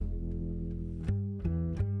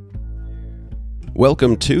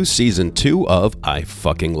Welcome to Season 2 of I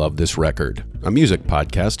Fucking Love This Record, a music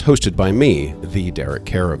podcast hosted by me, the Derek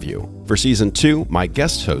Caraview. For Season 2, my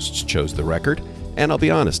guest hosts chose the record, and I'll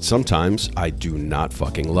be honest, sometimes I do not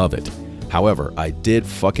fucking love it. However, I did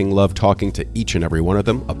fucking love talking to each and every one of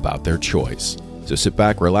them about their choice. So sit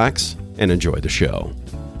back, relax, and enjoy the show.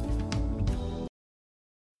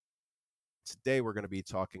 Today we're going to be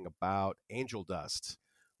talking about Angel Dust,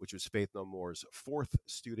 which was Faith No More's fourth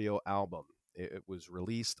studio album. It was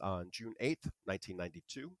released on June 8th,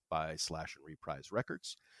 1992 by Slash and Reprise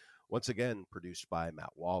Records, once again produced by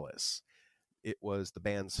Matt Wallace. It was the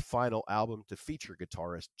band's final album to feature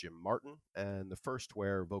guitarist Jim Martin, and the first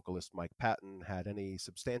where vocalist Mike Patton had any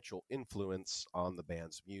substantial influence on the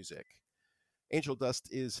band's music. Angel Dust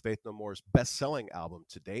is Faith No More's best-selling album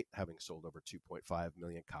to date, having sold over 2.5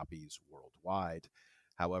 million copies worldwide.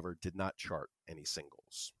 However, did not chart any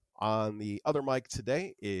singles. On the other mic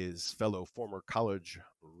today is fellow former college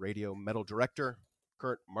radio metal director,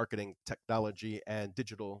 current marketing technology and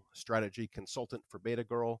digital strategy consultant for Beta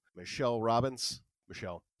Girl, Michelle Robbins.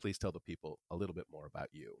 Michelle, please tell the people a little bit more about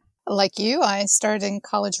you. Like you, I started in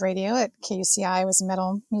college radio at KUCI. I was a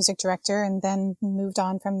metal music director and then moved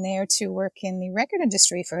on from there to work in the record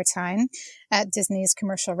industry for a time at Disney's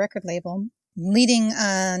commercial record label, leading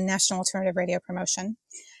a national alternative radio promotion.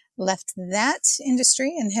 Left that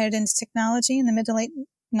industry and headed into technology in the mid to late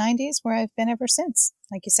 90s, where I've been ever since.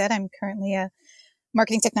 Like you said, I'm currently a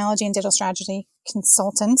marketing technology and digital strategy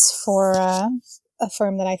consultant for a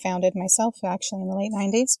firm that I founded myself, actually, in the late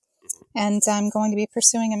 90s. And I'm going to be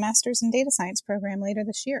pursuing a master's in data science program later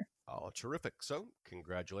this year. Oh, terrific. So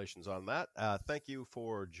congratulations on that. Thank you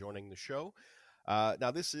for joining the show.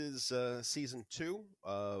 Now, this is season 2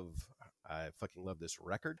 of I Fucking Love This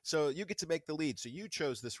Record. So you get to make the lead. So you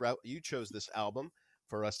chose this route. You chose this album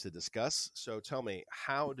for us to discuss. So tell me,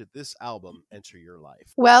 how did this album enter your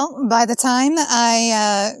life? Well, by the time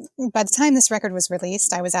this record was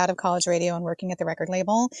released, I was out of college radio and working at the record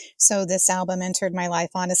label. So this album entered my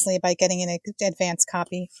life, honestly, by getting an advance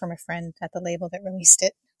copy from a friend at the label that released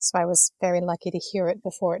it. So I was very lucky to hear it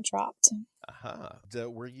before it dropped.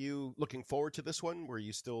 Were you looking forward to this one? Were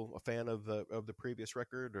you still a fan of the previous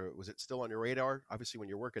record, or was it still on your radar? Obviously, when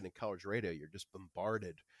you're working in college radio, you're just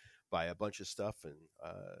bombarded by a bunch of stuff, and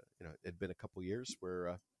it'd been a couple years.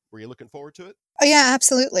 Were you looking forward to it? Oh yeah,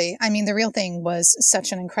 absolutely. I mean, The Real Thing was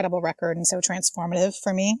such an incredible record and so transformative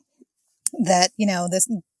for me that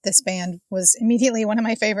this band was immediately one of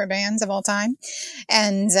my favorite bands of all time,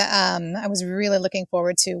 and I was really looking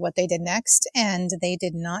forward to what they did next, and they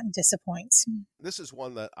did not disappoint. This is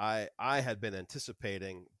one that I had been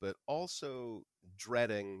anticipating, but also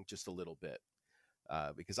dreading just a little bit.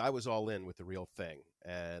 Because I was all in with The Real Thing,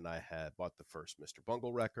 and I had bought the first Mr.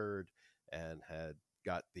 Bungle record and had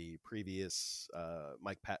got the previous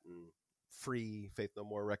Mike Patton free Faith No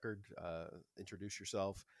More record, Introduce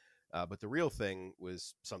Yourself. But The Real Thing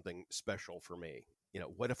was something special for me.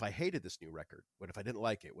 What if I hated this new record? What if I didn't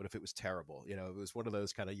like it? What if it was terrible? It was one of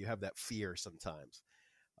those kind of, you have that fear sometimes.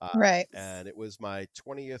 Right. And it was my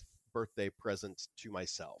 20th birthday present to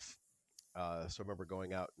myself. So I remember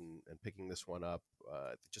going out and picking this one up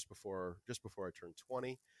just before I turned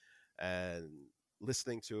 20, and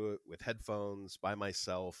listening to it with headphones by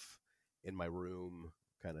myself in my room,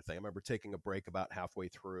 kind of thing. I remember taking a break about halfway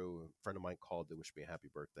through. A friend of mine called to wish me a happy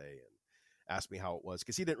birthday and asked me how it was,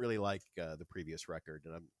 because he didn't really like the previous record,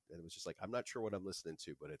 and it was just like, I'm not sure what I'm listening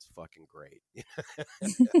to, but it's fucking great.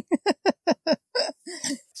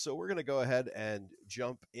 So we're going to go ahead and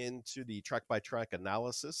jump into the track-by-track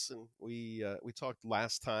analysis. And we talked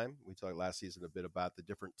last season a bit about the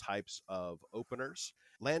different types of openers.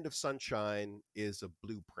 Land of Sunshine is a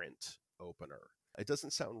blueprint opener. It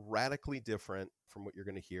doesn't sound radically different from what you're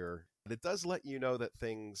going to hear, but it does let you know that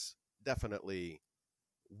things definitely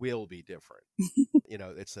will be different.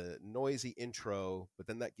 It's a noisy intro, but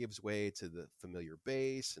then that gives way to the familiar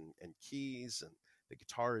bass and keys, and the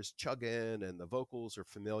guitar is chugging and the vocals are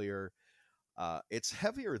familiar. It's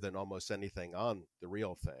heavier than almost anything on The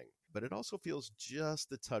Real Thing, but it also feels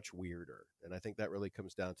just a touch weirder. And I think that really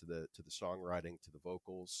comes down to the songwriting, to the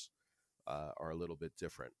vocals are a little bit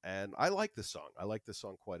different. And I like this song. I like this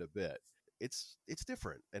song quite a bit. It's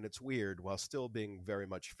different and it's weird while still being very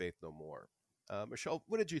much Faith No More. Michelle,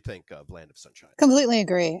 what did you think of Land of Sunshine? Completely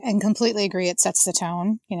agree, and completely agree. It sets the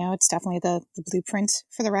tone. It's definitely the blueprint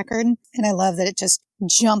for the record. And I love that it just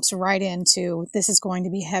jumps right into this is going to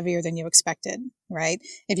be heavier than you expected, right?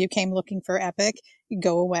 If you came looking for epic,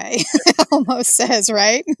 go away. It almost says,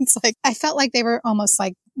 right? It's like, I felt like they were almost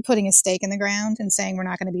like putting a stake in the ground and saying, we're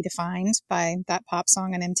not going to be defined by that pop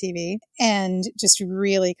song on MTV, and just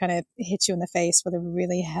really kind of hit you in the face with a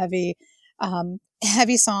really heavy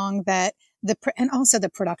song that and also the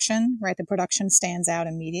production, right? The production stands out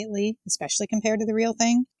immediately, especially compared to the real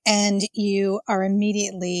thing. And you are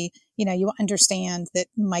immediately, you understand that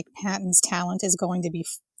Mike Patton's talent is going to be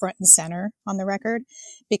front and center on the record,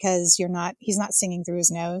 because he's not singing through his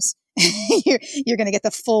nose. You're going to get the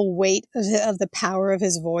full weight of the power of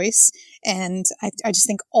his voice. And I just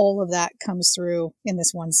think all of that comes through in this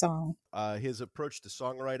one song. His approach to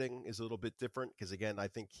songwriting is a little bit different because, again, I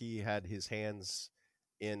think he had his hands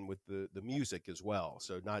in with the music as well.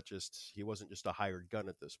 So he wasn't just a hired gun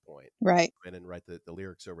at this point. Right. And then write the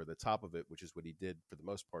lyrics over the top of it, which is what he did for the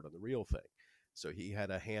most part on the real thing. So he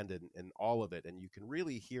had a hand in all of it, and you can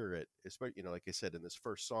really hear it, especially, like I said, in this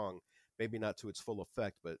first song, maybe not to its full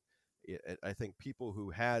effect, but I think people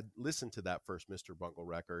who had listened to that first Mr. Bungle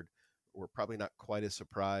record were probably not quite as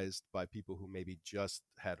surprised by people who maybe just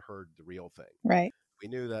had heard the real thing. Right. We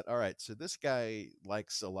knew that, all right, so this guy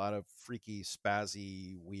likes a lot of freaky,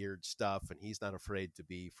 spazzy, weird stuff, and he's not afraid to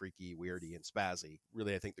be freaky, weirdy, and spazzy.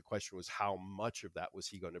 Really, I think the question was how much of that was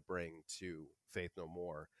he going to bring to Faith No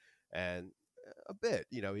More? And a bit,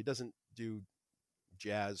 he doesn't do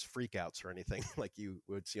jazz freakouts or anything like you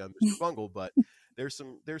would see on Mr. Bungle, but there's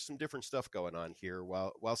some different stuff going on here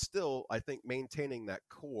while still, I think, maintaining that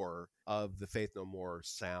core of the Faith No More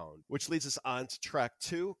sound, which leads us on to track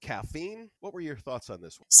 2, Caffeine. What were your thoughts on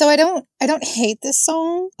this one? So I don't hate this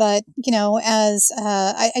song, but as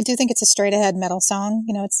I do think it's a straight ahead metal song.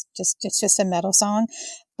 It's just a metal song,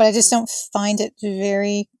 but I just don't find it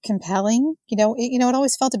very compelling. It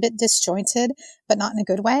always felt a bit disjointed, but not in a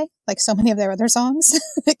good way, like so many of their other songs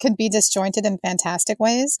that could be disjointed in fantastic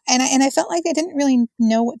ways. And I felt like they didn't really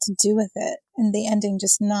know what to do with it, and the ending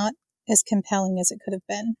just not as compelling as it could have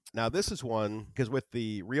been. Now, this is one, because with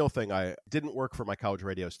the real thing, I didn't work for my college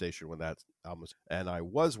radio station when that album was, and I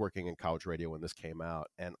was working in college radio when this came out,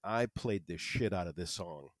 and I played the shit out of this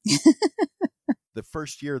song. The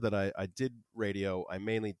first year that I did radio, I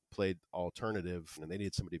mainly played alternative, and they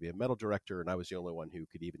needed somebody to be a metal director, and I was the only one who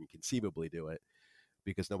could even conceivably do it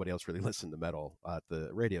because nobody else really listened to metal at the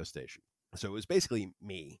radio station. So it was basically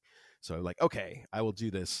me. So I'm like, okay, I will do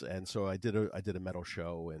this. And so I did a metal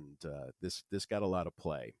show, and this got a lot of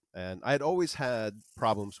play. And I had always had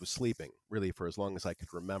problems with sleeping, really, for as long as I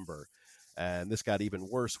could remember. And this got even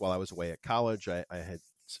worse while I was away at college. I had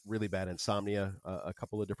really bad insomnia a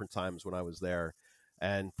couple of different times when I was there.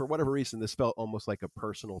 And for whatever reason, this felt almost like a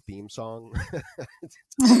personal theme song.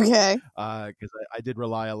 Okay. Because I did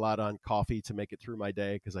rely a lot on coffee to make it through my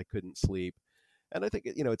day because I couldn't sleep. And I think,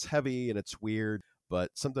 it's heavy and it's weird, but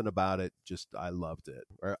something about it, I loved it.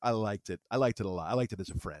 Or I liked it. I liked it a lot. I liked it as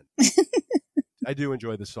a friend. I do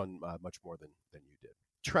enjoy this song much more than you did.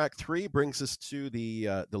 Track 3 brings us to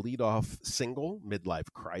the lead-off single,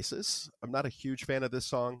 Midlife Crisis. I'm not a huge fan of this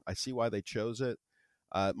song. I see why they chose it.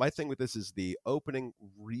 My thing with this is the opening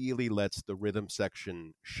really lets the rhythm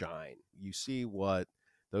section shine. You see what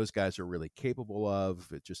those guys are really capable of.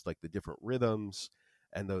 It's just like the different rhythms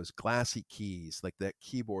and those glassy keys, like that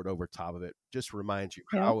keyboard over top of it, just reminds you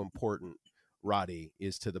how important Roddy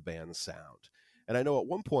is to the band's sound. And I know at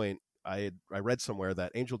one point I read somewhere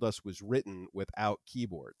that Angel Dust was written without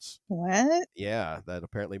keyboards. What? Yeah, that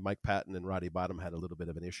apparently Mike Patton and Roddy Bottum had a little bit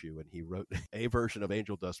of an issue, and he wrote a version of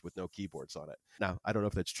Angel Dust with no keyboards on it. Now, I don't know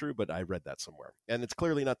if that's true, but I read that somewhere. And it's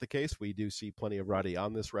clearly not the case. We do see plenty of Roddy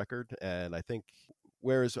on this record, and I think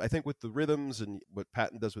whereas I think with the rhythms and what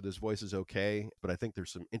Patton does with his voice is okay, but I think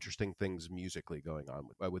there's some interesting things musically going on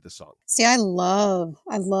with the song. See, I love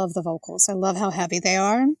the vocals. I love how heavy they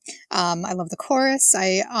are. I love the chorus.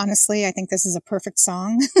 I think this is a perfect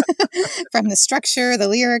song from the structure, the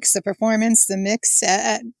lyrics, the performance, the mix,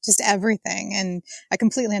 just everything. And I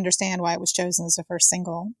completely understand why it was chosen as the first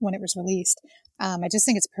single when it was released. I just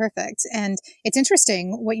think it's perfect. And it's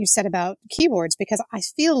interesting what you said about keyboards, because I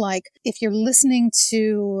feel like if you're listening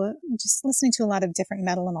to a lot of different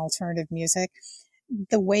metal and alternative music,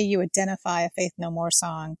 the way you identify a Faith No More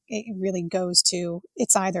song, it really goes to,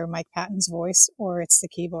 it's either Mike Patton's voice or it's the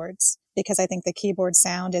keyboards. Because I think the keyboard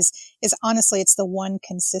sound is honestly, it's the one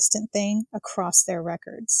consistent thing across their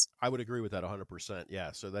records. I would agree with that 100%.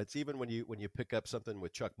 Yeah. So that's even when you pick up something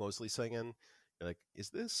with Chuck Mosley singing, you're like, is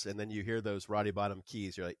this? And then you hear those Roddy Bottum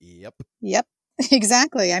keys. You're like, yep. Yep.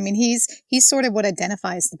 Exactly. I mean, he's sort of what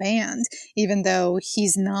identifies the band, even though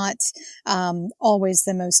he's not always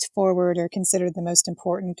the most forward or considered the most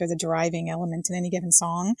important or the driving element in any given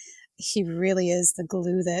song. He really is the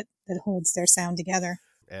glue that holds their sound together.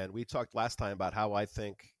 And we talked last time about how I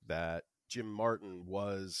think that Jim Martin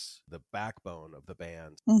was the backbone of the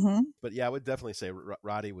band. Mm-hmm. But yeah, I would definitely say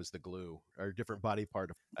Roddy was the glue, or a different body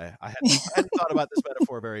part. I hadn't thought about this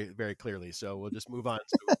metaphor very, very clearly, so we'll just move on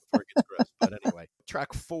before it gets gross. But anyway,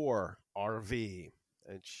 track 4, RV.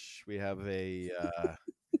 And we have a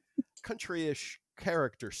country-ish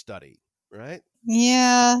character study, right?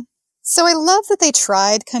 Yeah. So I love that they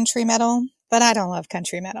tried country metal, but I don't love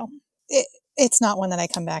country metal. It's not one that I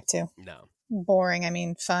come back to. No. Boring. I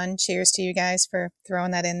mean, fun. Cheers to you guys for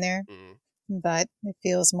throwing that in there. Mm-hmm. But it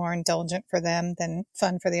feels more indulgent for them than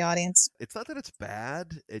fun for the audience. It's not that it's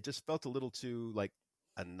bad. It just felt a little too like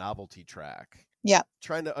a novelty track. Yeah.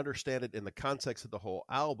 Trying to understand it in the context of the whole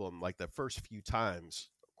album, like the first few times,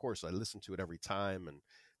 of course, I listen to it every time, and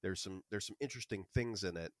there's some interesting things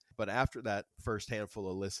in it. But after that first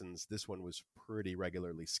handful of listens, this one was pretty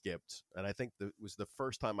regularly skipped. And I think that was the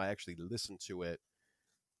first time I actually listened to it,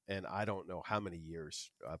 and I don't know how many years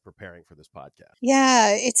preparing for this podcast.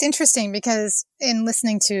 Yeah, it's interesting because in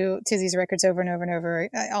listening to these records over and over and over,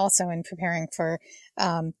 also in preparing for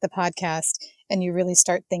the podcast, and you really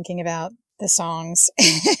start thinking about the songs.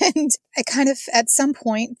 And I kind of, at some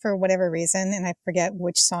point, for whatever reason, and I forget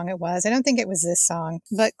which song it was, I don't think it was this song,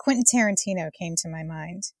 but Quentin Tarantino came to my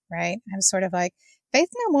mind, right? I was sort of like, Faith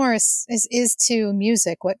No More is to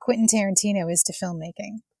music what Quentin Tarantino is to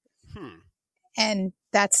filmmaking. And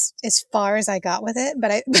that's as far as I got with it.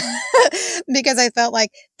 But because I felt like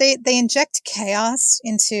they inject chaos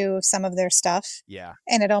into some of their stuff. Yeah.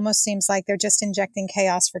 And it almost seems like they're just injecting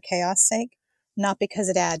chaos for chaos sake, not because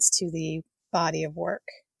it adds to the body of work.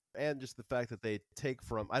 And just the fact that they take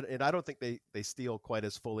from, and I don't think they steal quite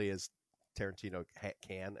as fully as Tarantino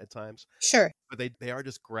can at times. Sure. But they are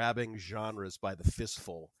just grabbing genres by the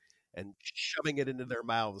fistful and shoving it into their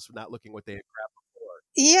mouths, not looking what they had grabbed before.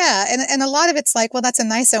 Yeah, and a lot of it's like, well, that's a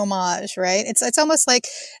nice homage, right? It's almost like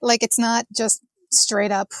it's not just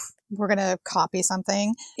straight up we're gonna copy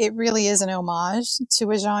something. It really is an homage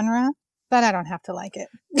to a genre, but I don't have to like it.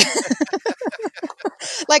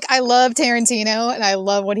 Like, I love Tarantino and I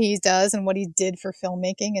love what he does and what he did for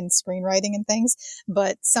filmmaking and screenwriting and things.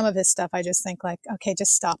 But some of his stuff, I just think like, okay,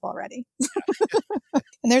 just stop already.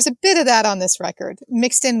 And there's a bit of that on this record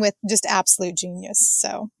mixed in with just absolute genius.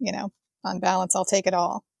 So, on balance, I'll take it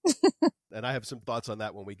all. And I have some thoughts on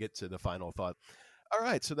that when we get to the final thought. All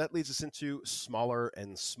right, so that leads us into Smaller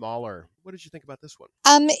and Smaller. What did you think about this one?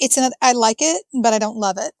 I like it, but I don't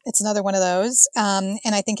love it. It's another one of those. And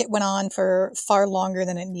I think it went on for far longer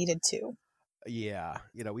than it needed to. Yeah.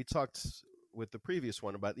 We talked with the previous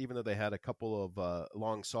one about, even though they had a couple of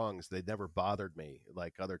long songs, they never bothered me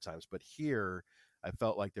like other times. But here, I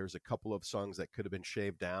felt like there's a couple of songs that could have been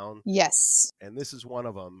shaved down. Yes. And this is one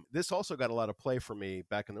of them. This also got a lot of play for me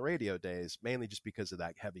back in the radio days, mainly just because of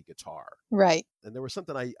that heavy guitar. Right. And there was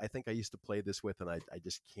something I think I used to play this with, and I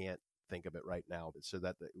just can't think of it right now. So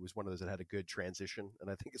that it was one of those that had a good transition,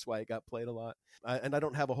 and I think it's why it got played a lot. And I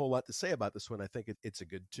don't have a whole lot to say about this one. I think it's a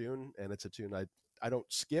good tune, and it's a tune I don't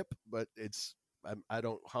skip, but I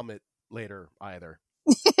don't hum it later either.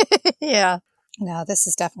 Yeah. No, this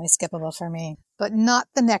is definitely skippable for me, but not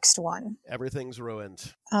the next one. Everything's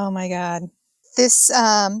Ruined. Oh my God. This,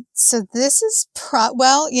 so this is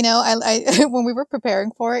well, I when we were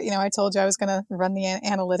preparing for it, I told you I was going to run the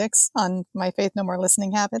analytics on my Faith No More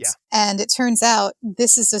listening habits. Yeah. And it turns out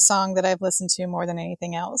this is a song that I've listened to more than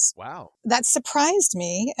anything else. Wow. That surprised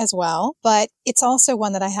me as well, but it's also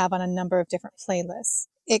one that I have on a number of different playlists.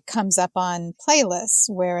 It comes up on playlists,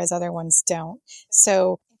 whereas other ones don't.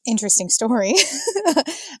 So, interesting story.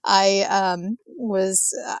 I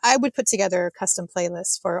would put together custom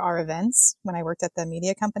playlists for our events when I worked at the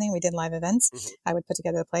media company. We did live events. Mm-hmm. I would put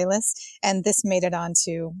together the playlist, and this made it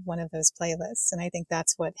onto one of those playlists. And I think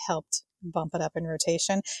that's what helped bump it up in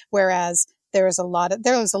rotation. Whereas there was a lot of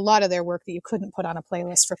their work that you couldn't put on a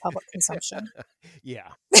playlist for public consumption. Yeah.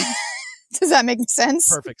 Does that make sense?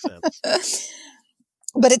 Perfect sense.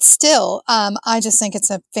 But it's still, I just think it's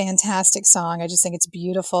a fantastic song. I just think it's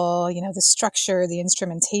beautiful. The structure, the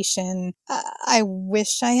instrumentation. I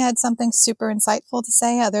wish I had something super insightful to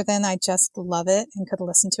say other than I just love it and could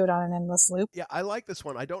listen to it on an endless loop. Yeah, I like this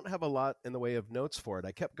one. I don't have a lot in the way of notes for it.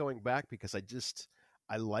 I kept going back because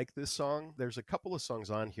I like this song. There's a couple of songs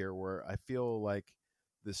on here where I feel like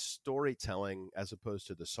the storytelling as opposed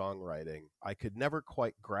to the songwriting, I could never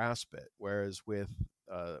quite grasp it. Whereas with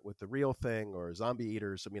with The Real Thing or Zombie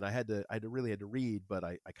Eaters. I mean, I really had to read, but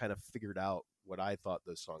I kind of figured out what I thought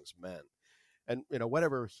those songs meant. And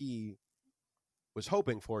whatever he was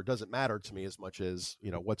hoping for doesn't matter to me as much as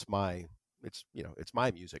it's my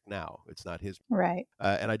music now. It's not his. Right.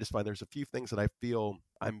 And I just find there's a few things that I feel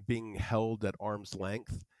I'm being held at arm's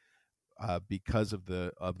length because of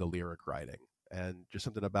the lyric writing. And just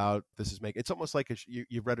something about this is it's almost like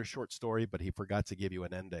you've read a short story, but he forgot to give you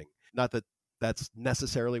an ending. Not that that's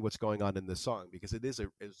necessarily what's going on in this song, because it is a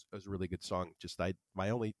really good song. Just my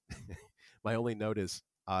only my only note is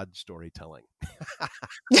odd storytelling.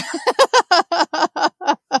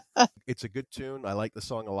 It's a good tune. I like the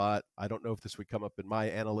song a lot. I don't know if this would come up in my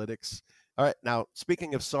analytics. All right. Now,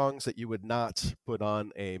 speaking of songs that you would not put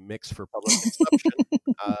on a mix for public consumption,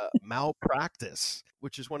 Malpractice,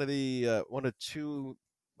 which is one of two,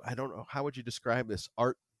 I don't know, how would you describe this?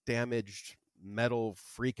 Art damaged metal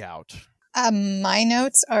freakout. My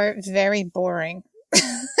notes are very boring,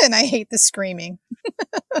 and I hate the screaming.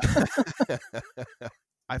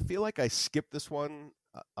 I feel like I skipped this one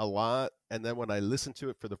a lot, and then when I listen to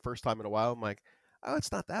it for the first time in a while, I'm like, oh,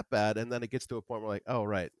 it's not that bad. And then it gets to a point where like, oh,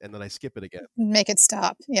 right. And then I skip it again. Make it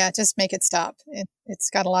stop. Yeah, just make it stop. It's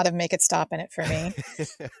got a lot of make it stop in it for me.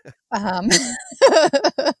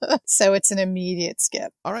 So it's an immediate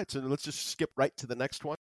skip. All right, so let's just skip right to the next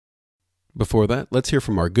one. Before that, let's hear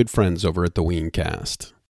from our good friends over at the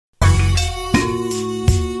Weencast.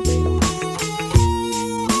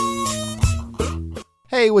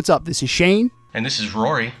 Hey, what's up? This is Shane. And this is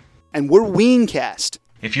Rory. And we're Weencast.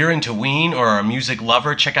 If you're into Ween or are a music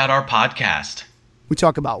lover, check out our podcast. We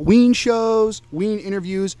talk about Ween shows, Ween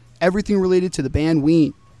interviews, everything related to the band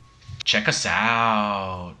Ween. Check us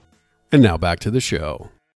out. And now back to the show.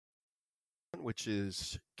 Which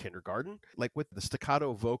is Kindergarten, like with the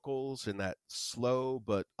staccato vocals and that slow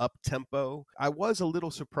but up tempo. I was a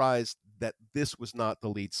little surprised that this was not the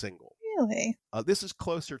lead single. Really? This is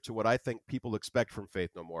closer to what I think people expect from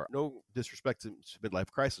Faith No More. No disrespect to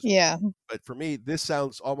Midlife Crisis. Yeah. But for me, this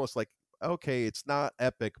sounds almost like, okay, it's not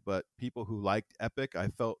epic, but people who liked epic, I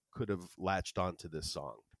felt could have latched onto this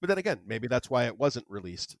song. But then again, maybe that's why it wasn't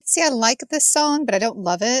released. See, I like this song, but I don't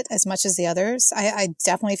love it as much as the others. I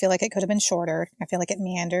definitely feel like it could have been shorter. I feel like it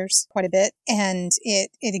meanders quite a bit. And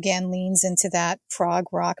it again leans into that prog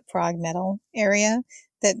rock, prog metal area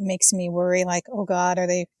that makes me worry, like, oh God, are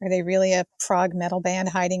they really a prog metal band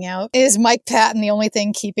hiding out? Is Mike Patton the only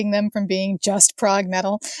thing keeping them from being just prog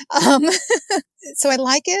metal? So I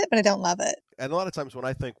like it, but I don't love it. And a lot of times when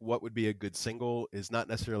I think what would be a good single is not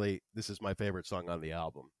necessarily, this is my favorite song on the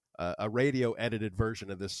album. A radio edited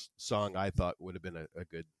version of this song I thought would have been a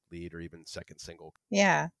good lead or even second single.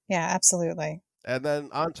 Yeah, absolutely. And then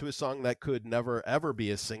on to a song that could never, ever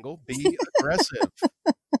be a single, Be Aggressive.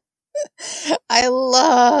 I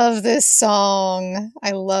love this song.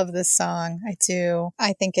 I do.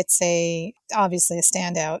 I think it's obviously a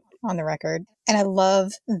standout on the record. And I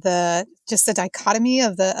love the dichotomy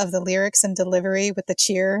of the lyrics and delivery with the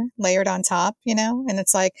cheer layered on top, and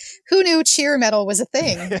it's like, who knew cheer metal was a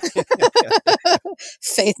thing?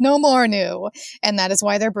 Faith No More knew. And that is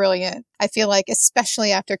why they're brilliant. I feel like,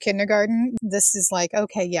 especially after Kindergarten, this is like,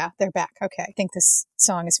 okay, yeah, they're back. Okay. I think this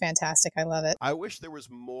song is fantastic. I love it. I wish there was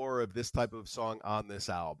more of this type of song on this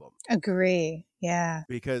album. Agree. Yeah.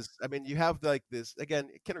 Because, I mean, you have like this, again,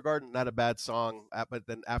 Kindergarten, not a bad song, but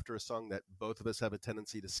then after a song that both of us have a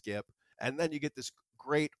tendency to skip, and then you get this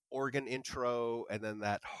great organ intro, and then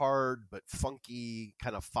that hard but funky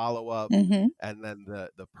kind of follow-up, Mm-hmm. and then the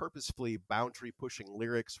purposefully boundary-pushing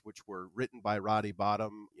lyrics, which were written by Roddy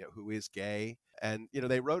Bottum, who is gay. And,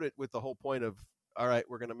 they wrote it with the whole point of, all right,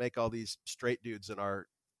 we're going to make all these straight dudes in our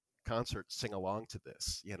concert sing along to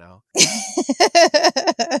this,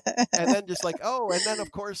 And then just like, and then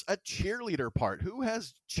of course a cheerleader part. Who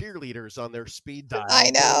has cheerleaders on their speed dial?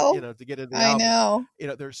 I know. To get into the album. I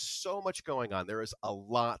know. There's so much going on. There is a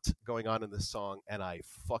lot going on in this song, and I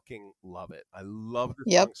fucking love it. I love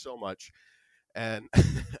this song so much. And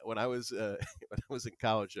when I was in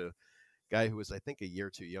college, a guy who was, I think, a year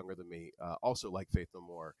or two younger than me, also liked Faith No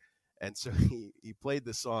More, and so he played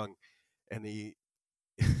the song, and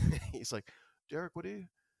he's like, Derek, what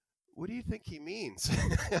do you think he means? I'm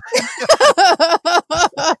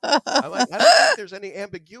like, I don't think there's any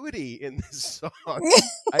ambiguity in this song.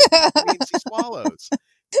 I think it means he swallows.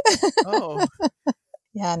 Oh.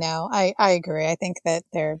 Yeah, no, I agree. I think that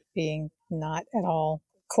they're being not at all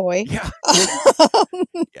coy. Yeah.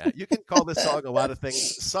 Yeah, you can call this song a lot of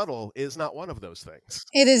things. Subtle is not one of those things.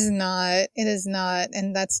 It is not.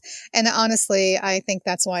 And honestly, I think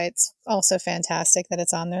that's why it's also fantastic that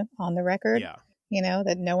it's on the record. Yeah.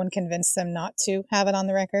 that no one convinced them not to have it on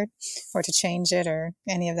the record or to change it or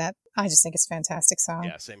any of that. I just think it's a fantastic song.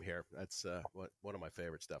 Yeah, same here. That's one of my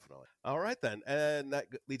favorites, definitely. All right, then. And that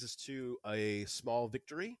leads us to A Small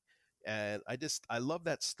Victory. And I love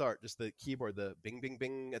that start, just the keyboard, the bing, bing,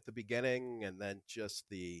 bing at the beginning, and then just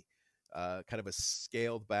the kind of a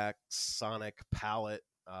scaled back sonic palette,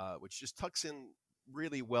 which just tucks in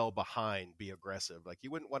really well behind Be Aggressive. Like,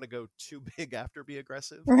 you wouldn't want to go too big after Be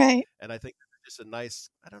Aggressive. Right. And I think just a nice,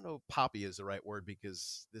 I don't know if poppy is the right word,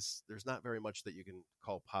 because there's not very much that you can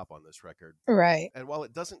call pop on this record. Right. And while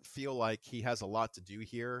it doesn't feel like he has a lot to do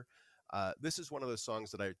here, this is one of those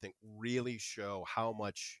songs that I think really show how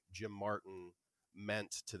much Jim Martin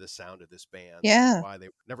meant to the sound of this band. Yeah. And why they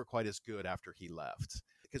were never quite as good after he left.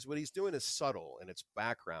 Because what he's doing is subtle and it's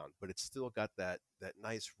background, but it's still got that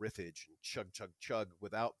nice riffage and chug, chug, chug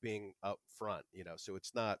without being up front, So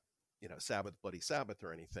it's not, Sabbath, Bloody Sabbath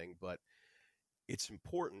or anything, but it's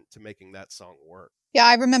important to making that song work. Yeah,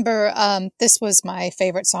 I remember this was my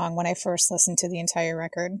favorite song when I first listened to the entire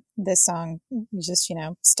record. This song just,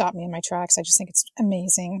 stopped me in my tracks. I just think it's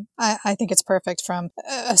amazing. I think it's perfect from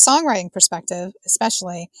a songwriting perspective,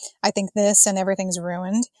 especially. I think this and Everything's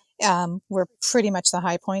Ruined were pretty much the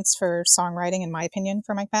high points for songwriting, in my opinion,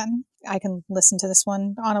 for Mike Patton. I can listen to this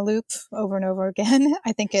one on a loop over and over again.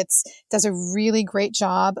 I think does a really great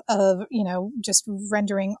job of, just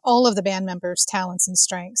rendering all of the band members' talents and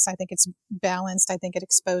strengths. I think it's balanced. I think it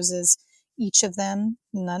exposes each of them.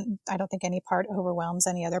 I don't think any part overwhelms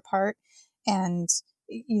any other part. And,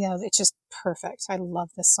 it's just perfect. I love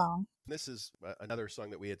this song. This is another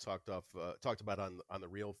song that we had talked about on the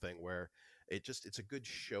Real Thing, where it's a good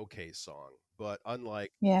showcase song. But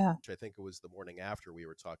unlike, which I think it was The Morning After we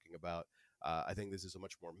were talking about, I think this is a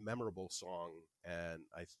much more memorable song. And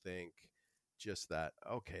I think just that,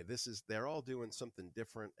 okay, they're all doing something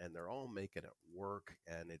different and they're all making it work.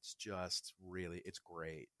 And it's just really, it's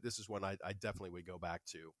great. This is one I definitely would go back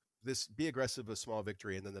to. This Be Aggressive, A Small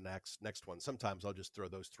Victory, and then the next one. Sometimes I'll just throw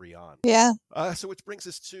those three on. Yeah. So which brings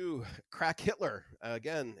us to Crack Hitler.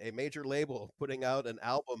 Again, a major label putting out an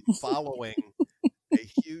album following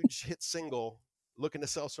a huge hit single, looking to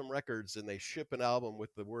sell some records, and they ship an album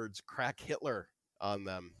with the words Crack Hitler on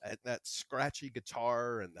them. And that scratchy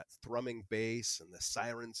guitar and that thrumming bass and the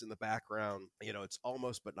sirens in the background. It's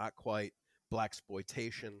almost but not quite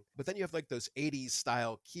blaxploitation. But then you have like those 80s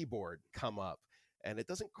style keyboard come up. And it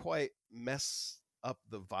doesn't quite mess up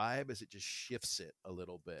the vibe as it just shifts it a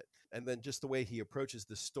little bit. And then just the way he approaches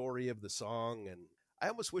the story of the song. And I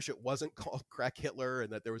almost wish it wasn't called Crack Hitler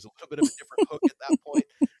and that there was a little bit of a different hook at that point.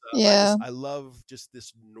 Yeah. I love just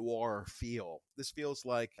this noir feel. This feels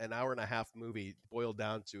like an hour and a half movie boiled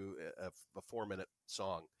down to a 4-minute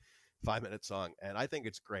song, 5-minute song. And I think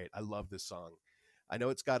it's great. I love this song. I know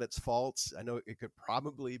it's got its faults. I know it could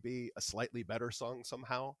probably be a slightly better song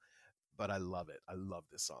somehow, but I love it. I love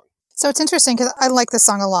this song. So it's interesting because I like this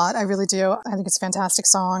song a lot. I really do. I think it's a fantastic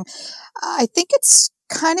song. I think it's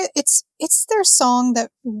it's their song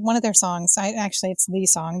one of their songs. It's the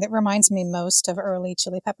song that reminds me most of early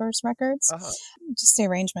Chili Peppers records. Uh-huh. Just the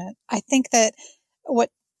arrangement. I think that what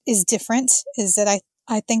is different is that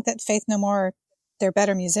I think that Faith No More, they're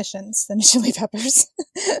better musicians than Chili Peppers.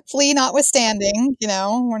 Flea notwithstanding,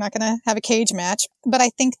 we're not going to have a cage match. But I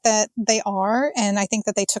think that they are, and I think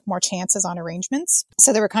that they took more chances on arrangements.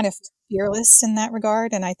 So they were kind of fearless in that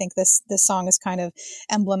regard. And I think this song is kind of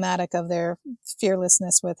emblematic of their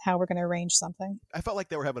fearlessness with how we're going to arrange something. I felt like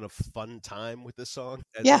they were having a fun time with this song.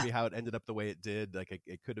 And yeah. Maybe how it ended up the way it did. Like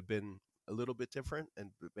it could have been a little bit different,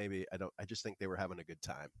 and maybe I just think they were having a good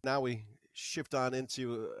time. Now we shift on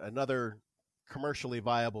into another commercially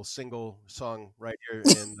viable single song right here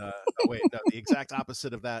in the exact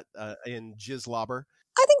opposite of that in Jizzlobber.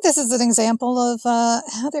 I think this is an example of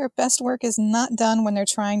how their best work is not done when they're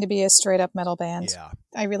trying to be a straight up metal band. Yeah.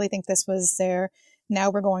 I really think this was now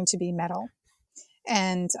we're going to be metal.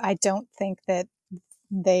 And I don't think that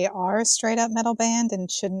they are a straight up metal band and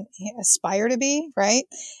shouldn't aspire to be, right?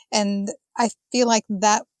 And I feel like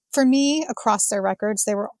that for me, across their records,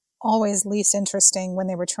 they were always least interesting when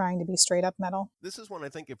they were trying to be straight up metal. This is one I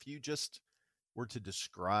think if you just were to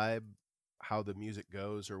describe how the music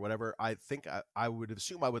goes or whatever, I think I would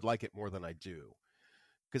assume I would like it more than I do.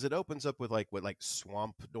 Because it opens up with like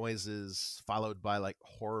swamp noises followed by like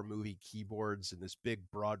horror movie keyboards and this big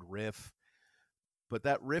broad riff. But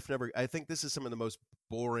that riff I think this is some of the most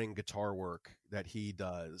boring guitar work that he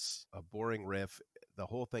does. A boring riff. The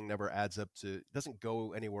whole thing never adds up doesn't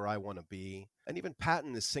go anywhere I want to be. And even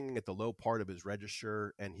Patton is singing at the low part of his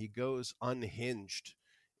register, and he goes unhinged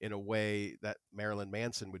in a way that Marilyn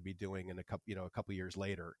Manson would be doing in a couple years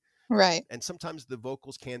later. Right. And sometimes the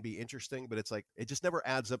vocals can be interesting, but it's like it just never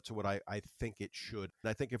adds up to what I think it should. And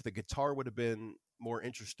I think if the guitar would have been more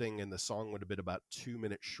interesting and the song would have been about 2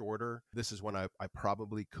 minutes shorter, this is one I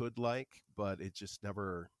probably could like, but it just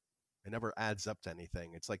never adds up to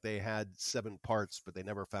anything. It's like they had 7 parts, but they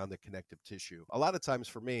never found the connective tissue. A lot of times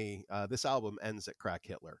for me, this album ends at Crack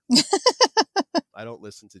Hitler. I don't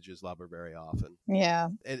listen to Jislobber very often. Yeah.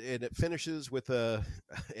 And it finishes with an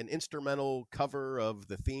instrumental cover of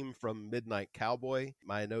the theme from Midnight Cowboy.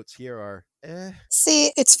 My notes here are,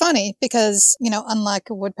 See, it's funny because, unlike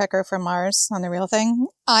Woodpecker from Mars on The Real Thing,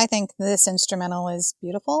 I think this instrumental is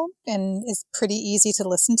beautiful and is pretty easy to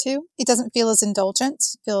listen to. It doesn't feel as indulgent.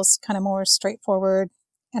 It feels kind of more straightforward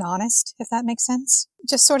and honest, if that makes sense.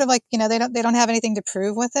 Just sort of like, they don't have anything to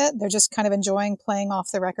prove with it. They're just kind of enjoying playing off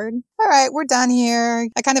the record. All right, we're done here.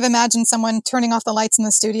 I kind of imagine someone turning off the lights in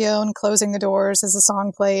the studio and closing the doors as the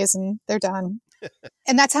song plays, and they're done.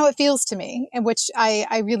 And that's how it feels to me, and which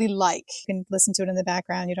I really like. You can listen to it in the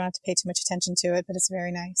background. You don't have to pay too much attention to it, but it's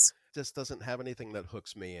very nice. Just doesn't have anything that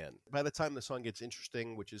hooks me in. By the time the song gets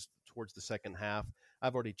interesting, which is towards the second half,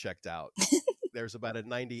 I've already checked out. There's about a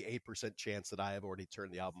 98% chance that I have already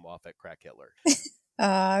turned the album off at Crack Hitler.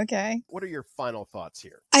 Okay. What are your final thoughts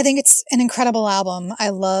here? I think it's an incredible album. I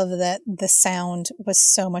love that the sound was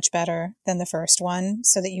so much better than the first one,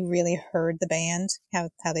 so that you really heard the band, how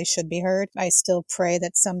they should be heard. I still pray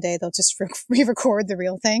that someday they'll just re-record The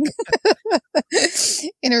Real Thing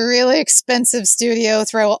in a really expensive studio,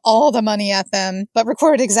 throw all the money at them, but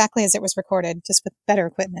record it exactly as it was recorded, just with better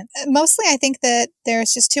equipment. Mostly, I think that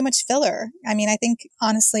there's just too much filler. I mean, I think,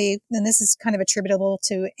 honestly, and this is kind of attributable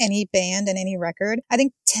to any band and any record, I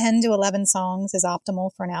think 10 to 11 songs is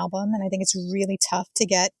optimal for an album. And I think it's really tough to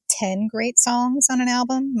get 10 great songs on an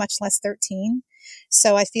album, much less 13.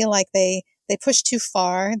 So I feel like they pushed too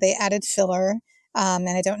far. They added filler. And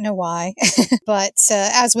I don't know why. But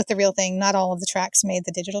as with The Real Thing, not all of the tracks made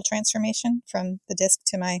the digital transformation from the disc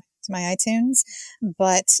to my iTunes.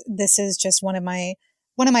 But this is just one of my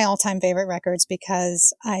all-time favorite records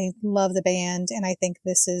because I love the band, and I think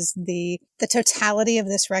this is the totality of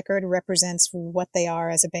this record represents what they are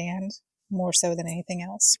as a band more so than anything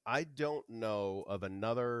else. I don't know of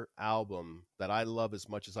another album that I love as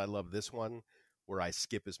much as I love this one where I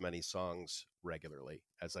skip as many songs regularly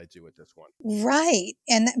as I do with this one. Right.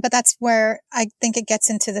 But that's where I think it gets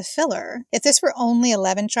into the filler. If this were only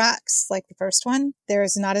 11 tracks like the first one,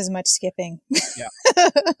 there's not as much skipping. Yeah.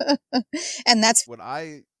 And that's what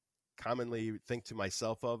I commonly think to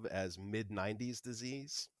myself of as mid-90s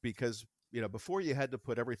disease, because before you had to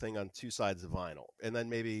put everything on 2 sides of vinyl, and then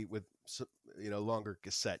maybe with longer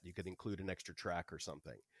cassette you could include an extra track or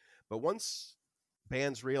something. But once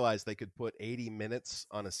bands realized they could put 80 minutes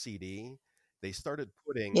on a CD, they started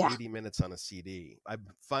putting 80 minutes on a CD. I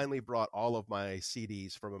finally brought all of my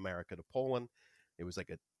CDs from America to Poland. It was like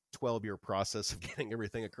a 12-year process of getting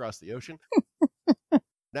everything across the ocean.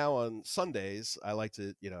 Now on Sundays, I like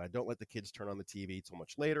to, I don't let the kids turn on the TV till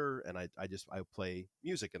much later, and I play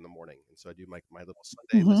music in the morning. And so I do my little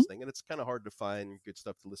Sunday listening, and it's kind of hard to find good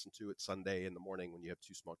stuff to listen to at Sunday in the morning when you have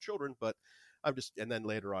 2 small children, but and then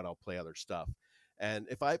later on I'll play other stuff. And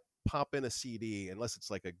if I pop in a CD, unless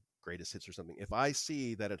it's like a greatest hits or something, if I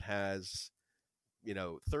see that it has,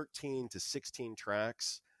 13 to 16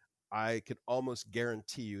 tracks, I could almost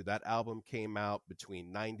guarantee you that album came out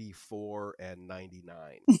between 94 and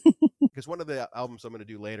 99. Because one of the albums I'm going to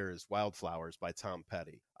do later is Wildflowers by Tom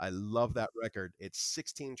Petty. I love that record. It's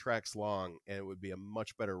 16 tracks long, and it would be a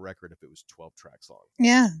much better record if it was 12 tracks long.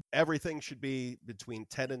 Yeah. Everything should be between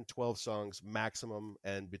 10 and 12 songs maximum,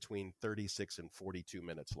 and between 36 and 42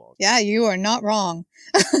 minutes long. Yeah, you are not wrong.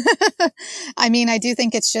 I mean, I do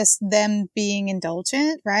think it's just them being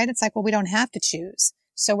indulgent, right? It's like, well, we don't have to choose,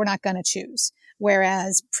 so we're not going to choose.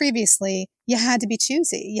 Whereas previously, you had to be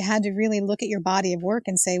choosy. You had to really look at your body of work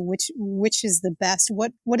and say which is the best.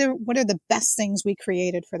 What are the best things we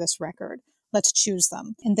created for this record? Let's choose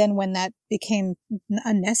them. And then when that became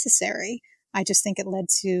unnecessary, I just think it led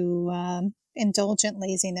to indulgent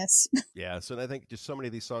laziness. Yeah, so I think just so many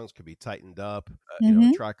of these songs could be tightened up, Mm-hmm.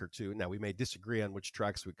 a track or two. Now, we may disagree on which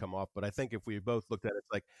tracks would come off, but I think if we both looked at it,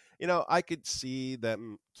 it's like, I could see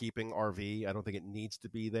them keeping RV. I don't think it needs to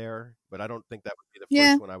be there, but I don't think that would be the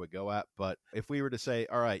first one I would go at. But if we were to say,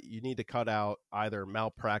 all right, you need to cut out either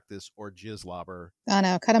Malpractice or Jislobber. Oh,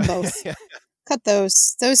 no, cut them both. Cut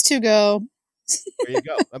those. Those two go. There you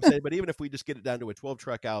go. I'm saying, but even if we just get it down to a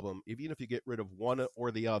 12-track album, even if you get rid of one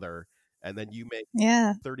or the other, and then you make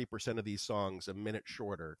 30% of these songs a minute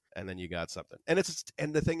shorter, and then you got something. And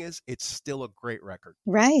the thing is, it's still a great record.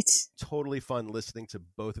 Right. Totally fun listening to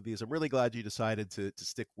both of these. I'm really glad you decided to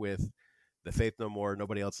stick with the Faith No More.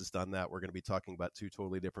 Nobody else has done that. We're going to be talking about two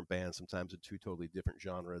totally different bands, sometimes in two totally different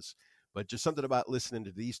genres. But just something about listening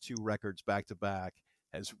to these two records back to back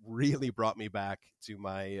has really brought me back to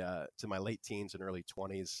my late teens and early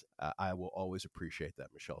 20s. I will always appreciate that,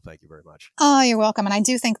 Michelle. Thank you very much. Oh, you're welcome. And I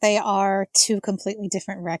do think they are two completely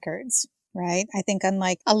different records, right? I think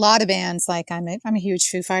unlike a lot of bands, like I'm a huge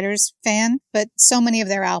Foo Fighters fan, but so many of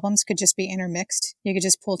their albums could just be intermixed. You could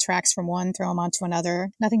just pull tracks from one, throw them onto another.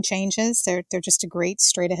 Nothing changes. They're just a great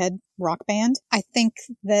straight ahead rock band. I think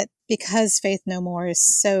that because Faith No More is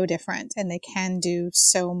so different and they can do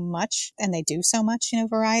so much, and they do so much,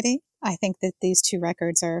 variety, I think that these two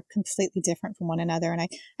records are completely different from one another. And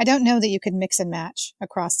I don't know that you could mix and match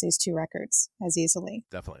across these two records as easily.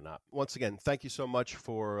 Definitely not. Once again, thank you so much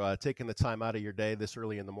for taking the time out of your day this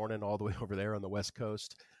early in the morning, all the way over there on the West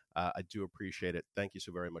Coast. I do appreciate it. Thank you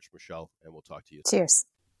so very much, Michelle, and we'll talk to you. Cheers.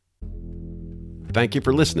 Thank you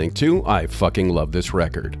for listening to I Fucking Love This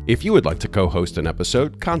Record. If you would like to co-host an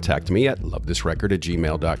episode, contact me at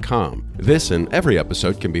lovethisrecord@gmail.com. This and every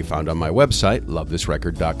episode can be found on my website,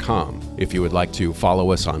 lovethisrecord.com. If you would like to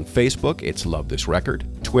follow us on Facebook, it's Love This Record,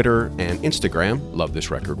 Twitter, and Instagram, Love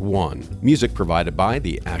This Record 1. Music provided by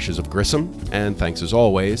The Ashes of Grissom, and thanks as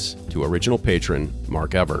always to original patron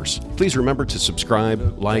Mark Evers. Please remember to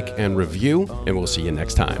subscribe, like, and review, and we'll see you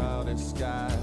next time.